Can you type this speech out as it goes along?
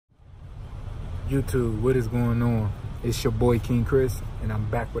YouTube, what is going on? It's your boy King Chris, and I'm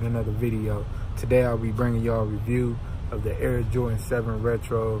back with another video. Today I'll be bringing y'all a review of the Air Jordan 7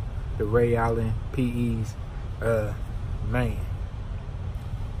 Retro, the Ray Allen PEs. Man,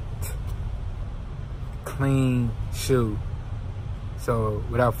 clean shoe. So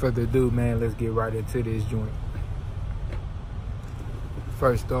without further ado, man, let's get right into this joint.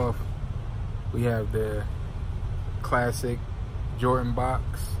 First off, we have the classic Jordan box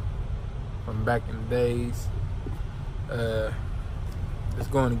from back in the days. It's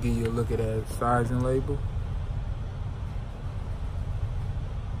going to give you a look at that sizing label.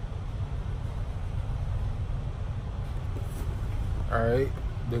 Alright,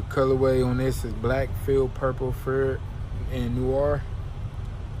 the colorway on this is black, field purple, fur, and noir.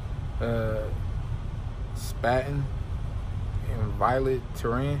 Spatin and violet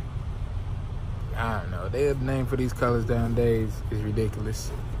terrain. I don't know, their name for these colors nowadays is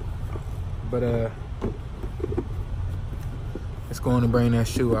ridiculous. But it's going to bring that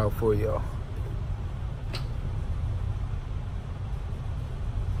shoe out for y'all.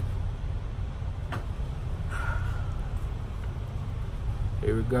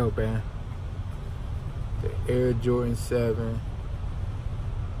 Here we go, man. The Air Jordan 7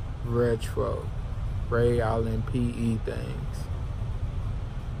 Retro Ray Allen PE things.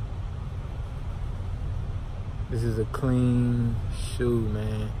 This is a clean shoe,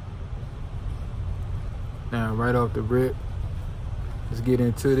 man. Now, right off the rip, let's get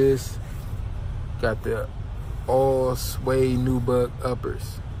into this. Got the all suede nubuck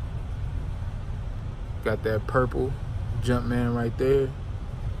uppers. Got that purple Jumpman right there.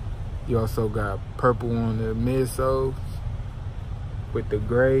 You also got purple on the midsoles with the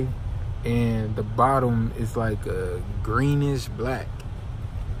gray, and the bottom is like a greenish black,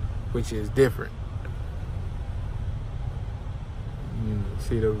 which is different. You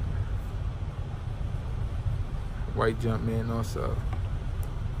see the white Jumpman also.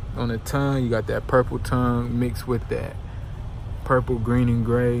 On the tongue, you got that purple tongue mixed with that purple, green, and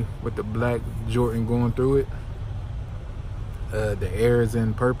gray with the black Jordan going through it. The Air is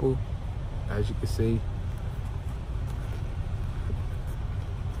in purple, as you can see.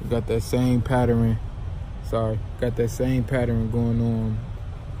 You got that same pattern. Got that same pattern going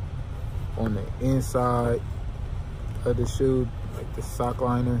on the inside of the shoe, like the sock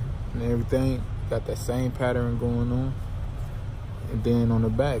liner and everything. Got that same pattern going on. And then on the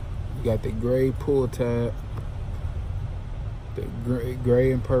back, you got the gray pull tab, the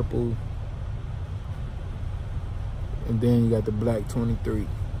gray and purple, and then you got the black 23.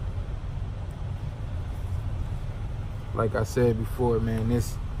 Like I said before, man,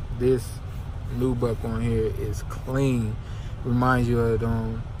 this nubuck on here is clean. Reminds you of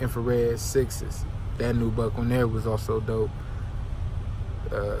them infrared 6s. That nubuck on there was also dope.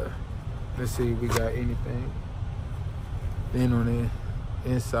 Let's see if we got anything. Then on the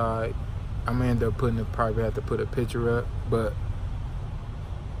inside, I'm gonna end up probably have to put a picture up, but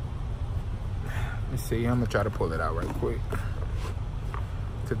let's see, I'm gonna try to pull it out right quick.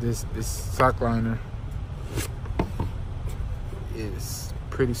 Cause this sock liner is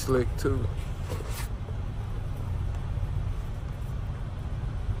pretty slick too.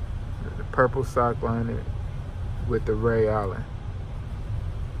 The purple sock liner with the Ray Allen.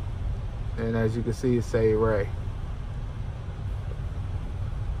 And as you can see, it say Ray.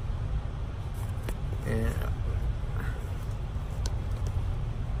 And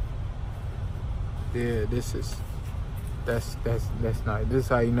yeah, that's nice. This is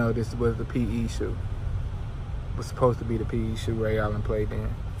how you know this was the PE shoe. Was supposed to be the PE shoe Ray Allen played in.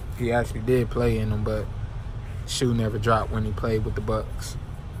 He actually did play in them, but shoe never dropped when he played with the Bucks.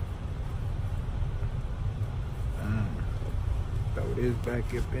 Throw this back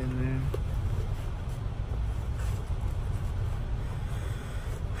up in there.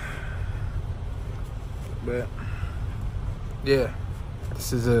 But yeah,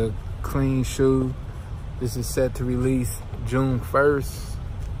 this is a clean shoe. This is set to release June 1st.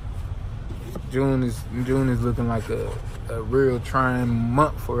 June is looking like a real trying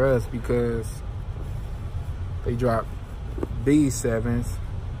month for us because they dropped these 7s.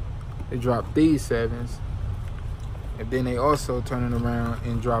 They dropped these 7s. And then they also turning around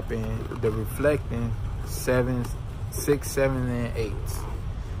and dropping the reflecting 7s, 6, 7, and 8s.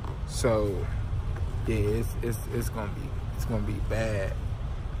 So yeah, it's gonna be bad.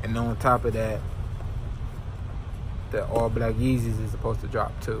 And on top of that, the all black Yeezys is supposed to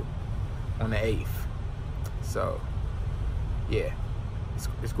drop too on the 8th. So yeah,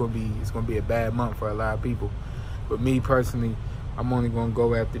 it's gonna be a bad month for a lot of people. But me personally, I'm only gonna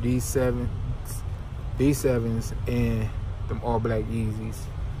go after these 7s and them all black Yeezys.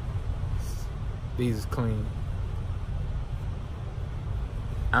 These is clean.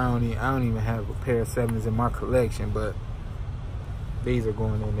 I don't even have a pair of 7s in my collection, but these are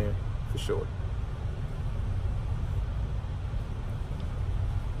going in there for sure.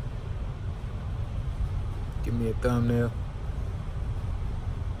 Give me a thumbnail.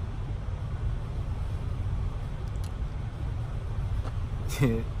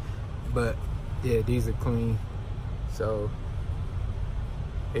 But yeah, these are clean. So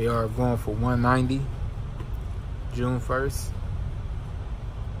they are going for $190 June 1st.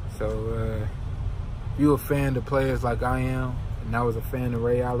 So if you're a fan of players like I am, and I was a fan of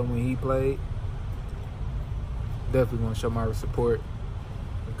Ray Allen when he played, definitely gonna show my support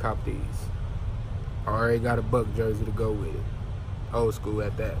and cop these. I already got a Buck jersey to go with it. Old school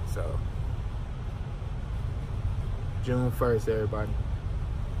at that, so. June 1st, everybody.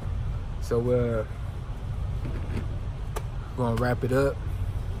 So gonna wrap it up.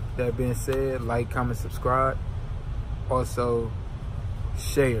 That being said, like, comment, subscribe. Also,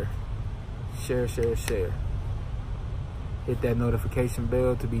 share. Share. Hit that notification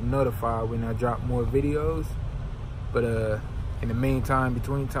bell to be notified when I drop more videos. But in the meantime,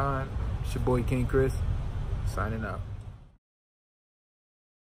 between time, it's your boy King Chris, signing out.